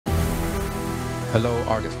Hello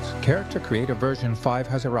artists, Character Creator version 5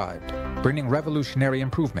 has arrived, bringing revolutionary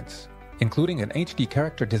improvements, including an HD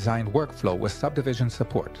character design workflow with subdivision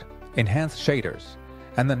support, enhanced shaders,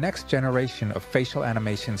 and the next generation of facial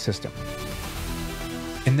animation system.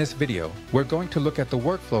 In this video, we're going to look at the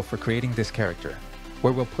workflow for creating this character,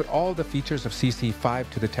 where we'll put all the features of CC5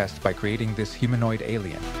 to the test by creating this humanoid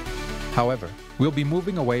alien. However, we'll be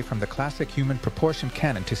moving away from the classic human proportion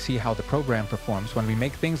canon to see how the program performs when we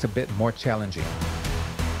make things a bit more challenging.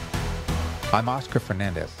 I'm Óscar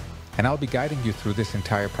Fernández, and I'll be guiding you through this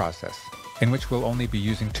entire process, in which we'll only be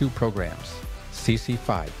using two programs,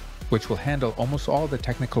 CC5, which will handle almost all the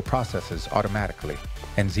technical processes automatically,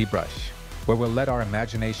 and ZBrush, where we'll let our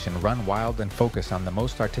imagination run wild and focus on the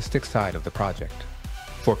most artistic side of the project.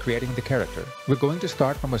 For creating the character, we're going to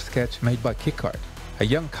start from a sketch made by KickArt, a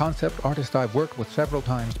young concept artist I've worked with several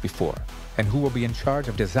times before, and who will be in charge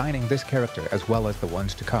of designing this character as well as the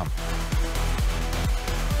ones to come.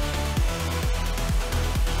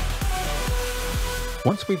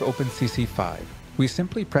 Once we've opened CC5, we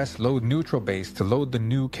simply press Load Neutral Base to load the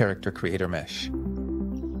new Character Creator mesh.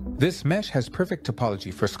 This mesh has perfect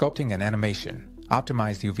topology for sculpting and animation,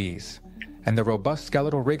 optimized UVs, and the robust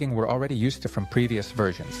skeletal rigging we're already used to from previous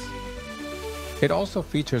versions. It also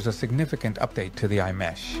features a significant update to the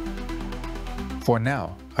iMesh. For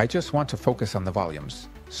now, I just want to focus on the volumes,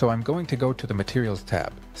 so I'm going to go to the Materials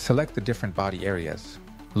tab, select the different body areas,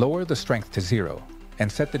 lower the strength to 0,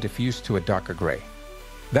 and set the diffuse to a darker gray.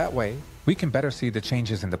 That way, we can better see the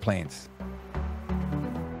changes in the planes.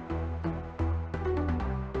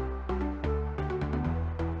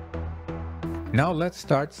 Now let's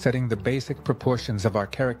start setting the basic proportions of our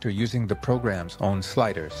character using the program's own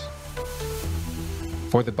sliders.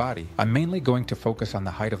 For the body, I'm mainly going to focus on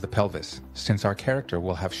the height of the pelvis, since our character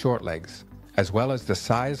will have short legs, as well as the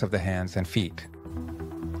size of the hands and feet.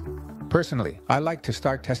 Personally, I like to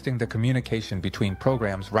start testing the communication between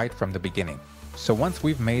programs right from the beginning. So once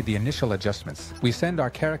we've made the initial adjustments, we send our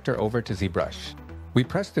character over to ZBrush. We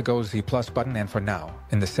press the GoZ Plus button, and for now,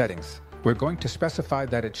 in the settings, we're going to specify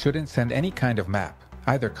that it shouldn't send any kind of map,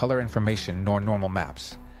 either color information nor normal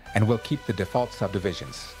maps, and we'll keep the default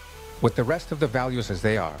subdivisions. With the rest of the values as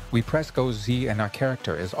they are, we press GoZ and our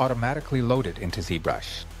character is automatically loaded into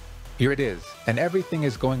ZBrush. Here it is, and everything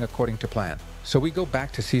is going according to plan. So we go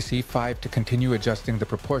back to CC5 to continue adjusting the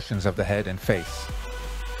proportions of the head and face.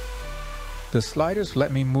 The sliders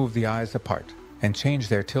let me move the eyes apart and change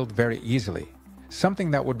their tilt very easily, something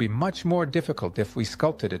that would be much more difficult if we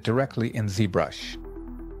sculpted it directly in ZBrush.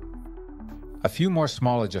 A few more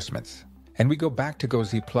small adjustments, and we go back to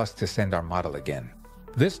GoZ Plus to send our model again.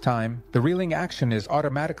 This time, the reeling action is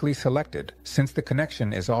automatically selected since the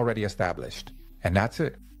connection is already established. And that's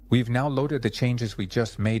it. We've now loaded the changes we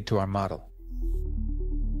just made to our model.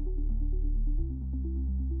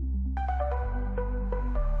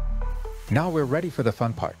 Now we're ready for the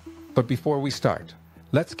fun part. But before we start,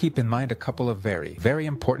 let's keep in mind a couple of very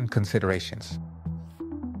important considerations.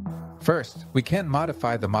 First, we can't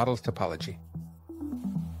modify the model's topology.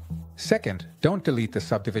 Second, don't delete the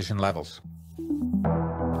subdivision levels.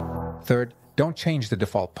 Third, don't change the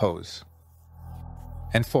default pose.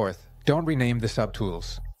 And fourth, don't rename the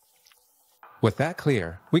subtools. With that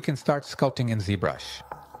clear, we can start sculpting in ZBrush.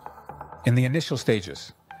 In the initial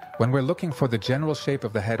stages, when we're looking for the general shape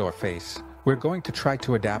of the head or face, we're going to try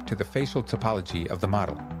to adapt to the facial topology of the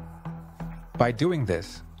model. By doing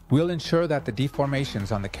this, we'll ensure that the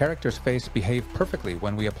deformations on the character's face behave perfectly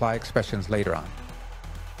when we apply expressions later on.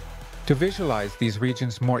 To visualize these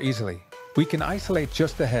regions more easily, we can isolate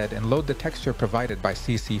just the head and load the texture provided by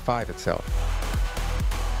CC5 itself.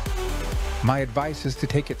 My advice is to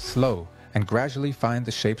take it slow and gradually find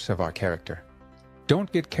the shapes of our character. Don't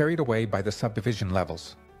get carried away by the subdivision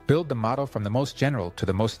levels. Build the model from the most general to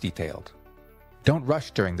the most detailed. Don't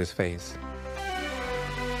rush during this phase.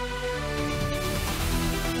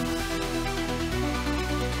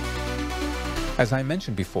 As I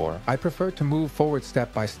mentioned before, I prefer to move forward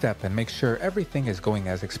step by step and make sure everything is going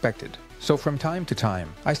as expected. So from time to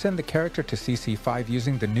time, I send the character to CC5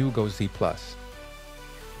 using the new GoZ Plus.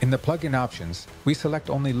 In the plugin options, we select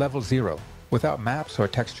only level 0, without maps or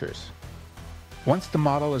textures. Once the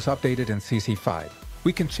model is updated in CC5,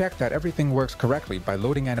 we can check that everything works correctly by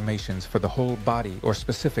loading animations for the whole body or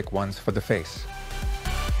specific ones for the face.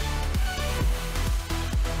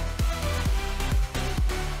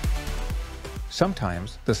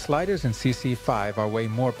 Sometimes, the sliders in CC5 are way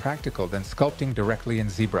more practical than sculpting directly in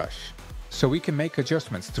ZBrush, so we can make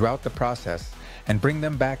adjustments throughout the process and bring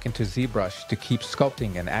them back into ZBrush to keep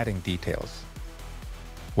sculpting and adding details.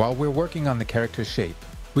 While we're working on the character's shape,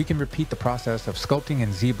 We can repeat the process of sculpting in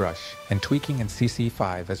ZBrush and tweaking in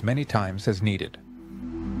CC5 as many times as needed.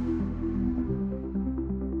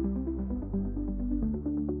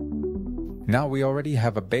 Now we already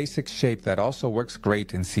have a basic shape that also works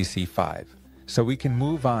great in CC5, so we can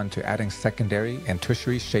move on to adding secondary and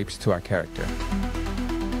tertiary shapes to our character.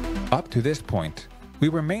 Up to this point, we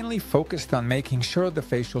were mainly focused on making sure the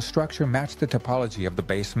facial structure matched the topology of the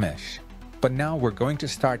base mesh. But now we're going to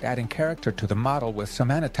start adding character to the model with some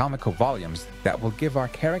anatomical volumes that will give our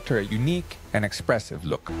character a unique and expressive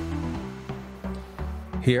look.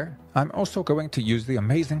 Here, I'm also going to use the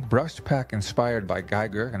amazing brush pack inspired by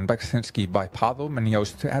Geiger and Beksinski by Pavel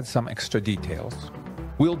Munoz to add some extra details.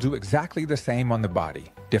 We'll do exactly the same on the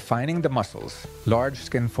body, defining the muscles, large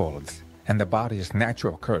skin folds, and the body's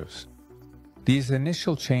natural curves. These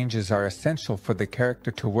initial changes are essential for the character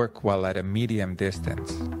to work well at a medium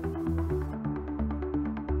distance.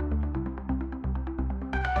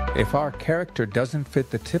 If our character doesn't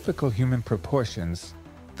fit the typical human proportions,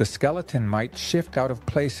 the skeleton might shift out of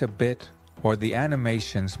place a bit, or the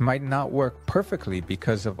animations might not work perfectly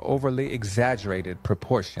because of overly exaggerated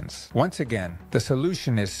proportions. Once again, the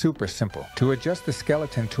solution is super simple. To adjust the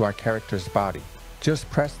skeleton to our character's body, just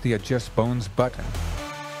press the Adjust Bones button.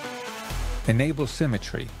 Enable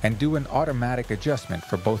symmetry and do an automatic adjustment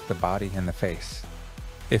for both the body and the face.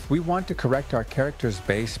 If we want to correct our character's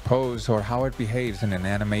base pose or how it behaves in an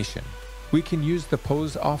animation, we can use the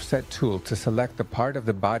Pose Offset tool to select the part of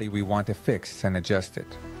the body we want to fix and adjust it.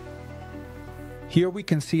 Here we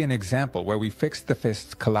can see an example where we fixed the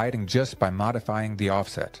fists colliding just by modifying the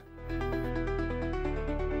offset.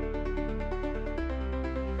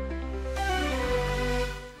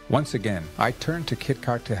 Once again, I turn to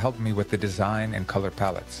KitKart to help me with the design and color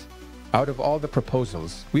palettes. Out of all the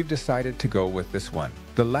proposals, we've decided to go with this one.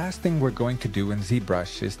 The last thing we're going to do in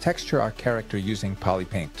ZBrush is texture our character using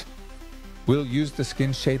polypaint. We'll use the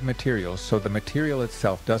skin shade material so the material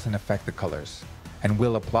itself doesn't affect the colors, and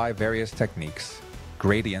we'll apply various techniques,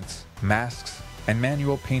 gradients, masks, and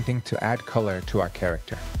manual painting to add color to our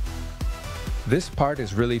character. This part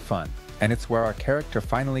is really fun, and it's where our character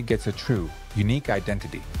finally gets a true, unique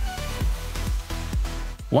identity.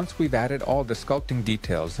 Once we've added all the sculpting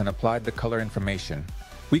details and applied the color information,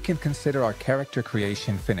 we can consider our character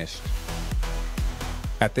creation finished.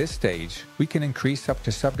 At this stage, we can increase up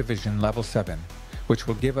to subdivision level 7, which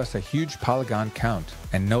will give us a huge polygon count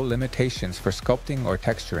and no limitations for sculpting or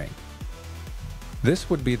texturing. This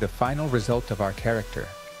would be the final result of our character,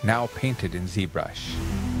 now painted in ZBrush.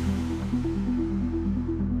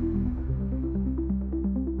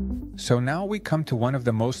 So now we come to one of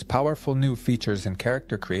the most powerful new features in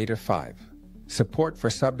Character Creator 5, support for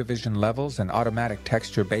subdivision levels and automatic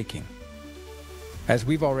texture baking. As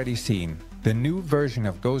we've already seen, the new version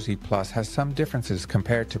of GoZ Plus has some differences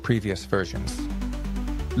compared to previous versions.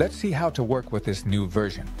 Let's see how to work with this new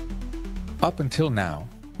version. Up until now,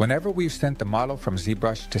 whenever we've sent the model from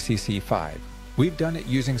ZBrush to CC5, we've done it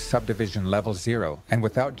using subdivision level 0 and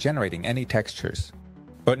without generating any textures.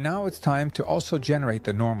 But now it's time to also generate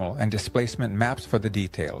the normal and displacement maps for the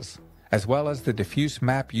details, as well as the diffuse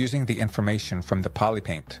map using the information from the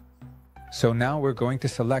polypaint. So now we're going to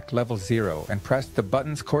select level 0 and press the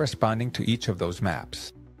buttons corresponding to each of those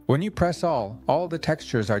maps. When you press all the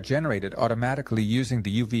textures are generated automatically using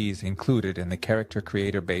the UVs included in the Character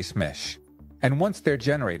Creator base mesh. And once they're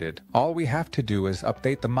generated, all we have to do is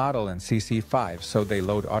update the model in CC5 so they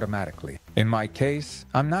load automatically. In my case,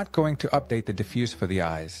 I'm not going to update the diffuse for the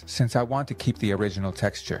eyes, since I want to keep the original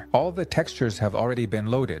texture. All the textures have already been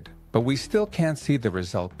loaded, but we still can't see the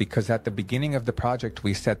result because at the beginning of the project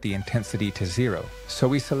we set the intensity to 0, so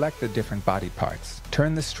we select the different body parts,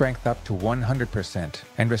 turn the strength up to 100%,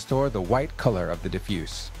 and restore the white color of the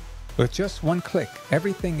diffuse. With just one click,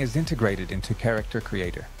 everything is integrated into Character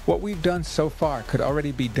Creator. What we've done so far could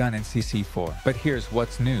already be done in CC4, but here's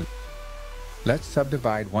what's new. Let's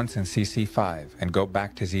subdivide once in CC5 and go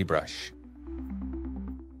back to ZBrush.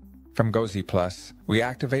 From GoZ Plus, we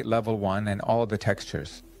activate level 1 and all the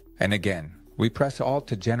textures. And again, we press Alt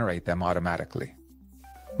to generate them automatically.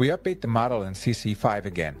 We update the model in CC5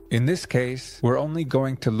 again. In this case, we're only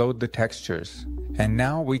going to load the textures, and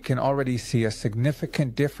now we can already see a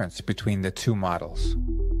significant difference between the two models.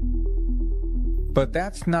 But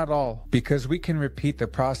that's not all, because we can repeat the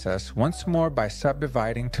process once more by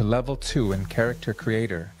subdividing to level 2 in Character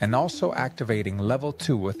Creator and also activating level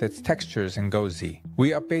 2 with its textures in GoZ.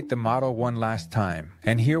 We update the model one last time,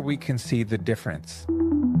 and here we can see the difference.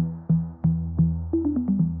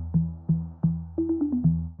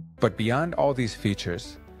 But beyond all these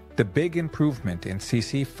features, The big improvement in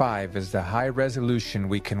CC5 is the high resolution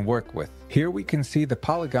we can work with. Here we can see the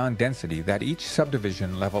polygon density that each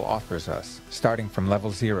subdivision level offers us, starting from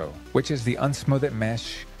level 0, which is the unsmoothed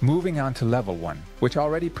mesh, moving on to level 1, which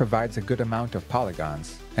already provides a good amount of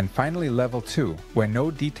polygons, and finally level 2, where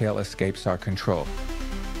no detail escapes our control.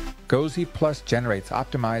 GoZ Plus generates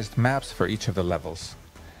optimized maps for each of the levels,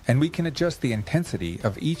 and we can adjust the intensity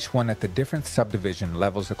of each one at the different subdivision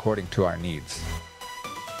levels according to our needs.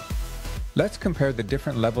 Let's compare the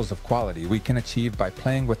different levels of quality we can achieve by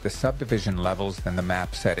playing with the subdivision levels and the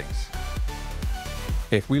map settings.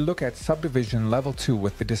 If we look at subdivision level 2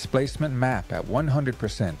 with the displacement map at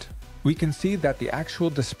 100%, we can see that the actual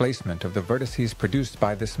displacement of the vertices produced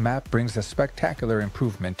by this map brings a spectacular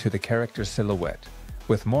improvement to the character silhouette,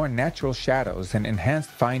 with more natural shadows and enhanced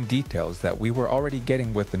fine details that we were already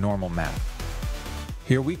getting with the normal map.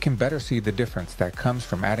 Here we can better see the difference that comes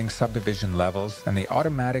from adding subdivision levels and the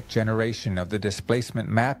automatic generation of the displacement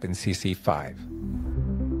map in CC5.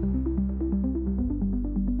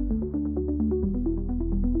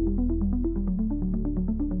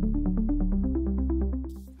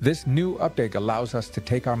 This new update allows us to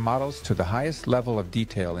take our models to the highest level of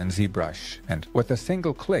detail in ZBrush and, with a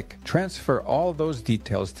single click, transfer all those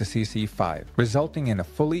details to CC5, resulting in a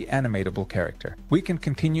fully animatable character. We can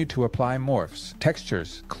continue to apply morphs,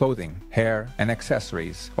 textures, clothing, hair, and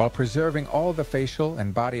accessories, while preserving all the facial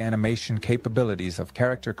and body animation capabilities of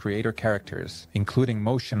character creator characters, including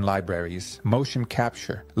motion libraries, motion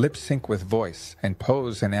capture, lip sync with voice, and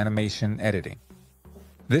pose and animation editing.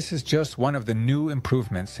 This is just one of the new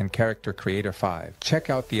improvements in Character Creator 5. Check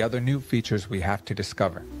out the other new features we have to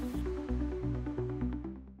discover.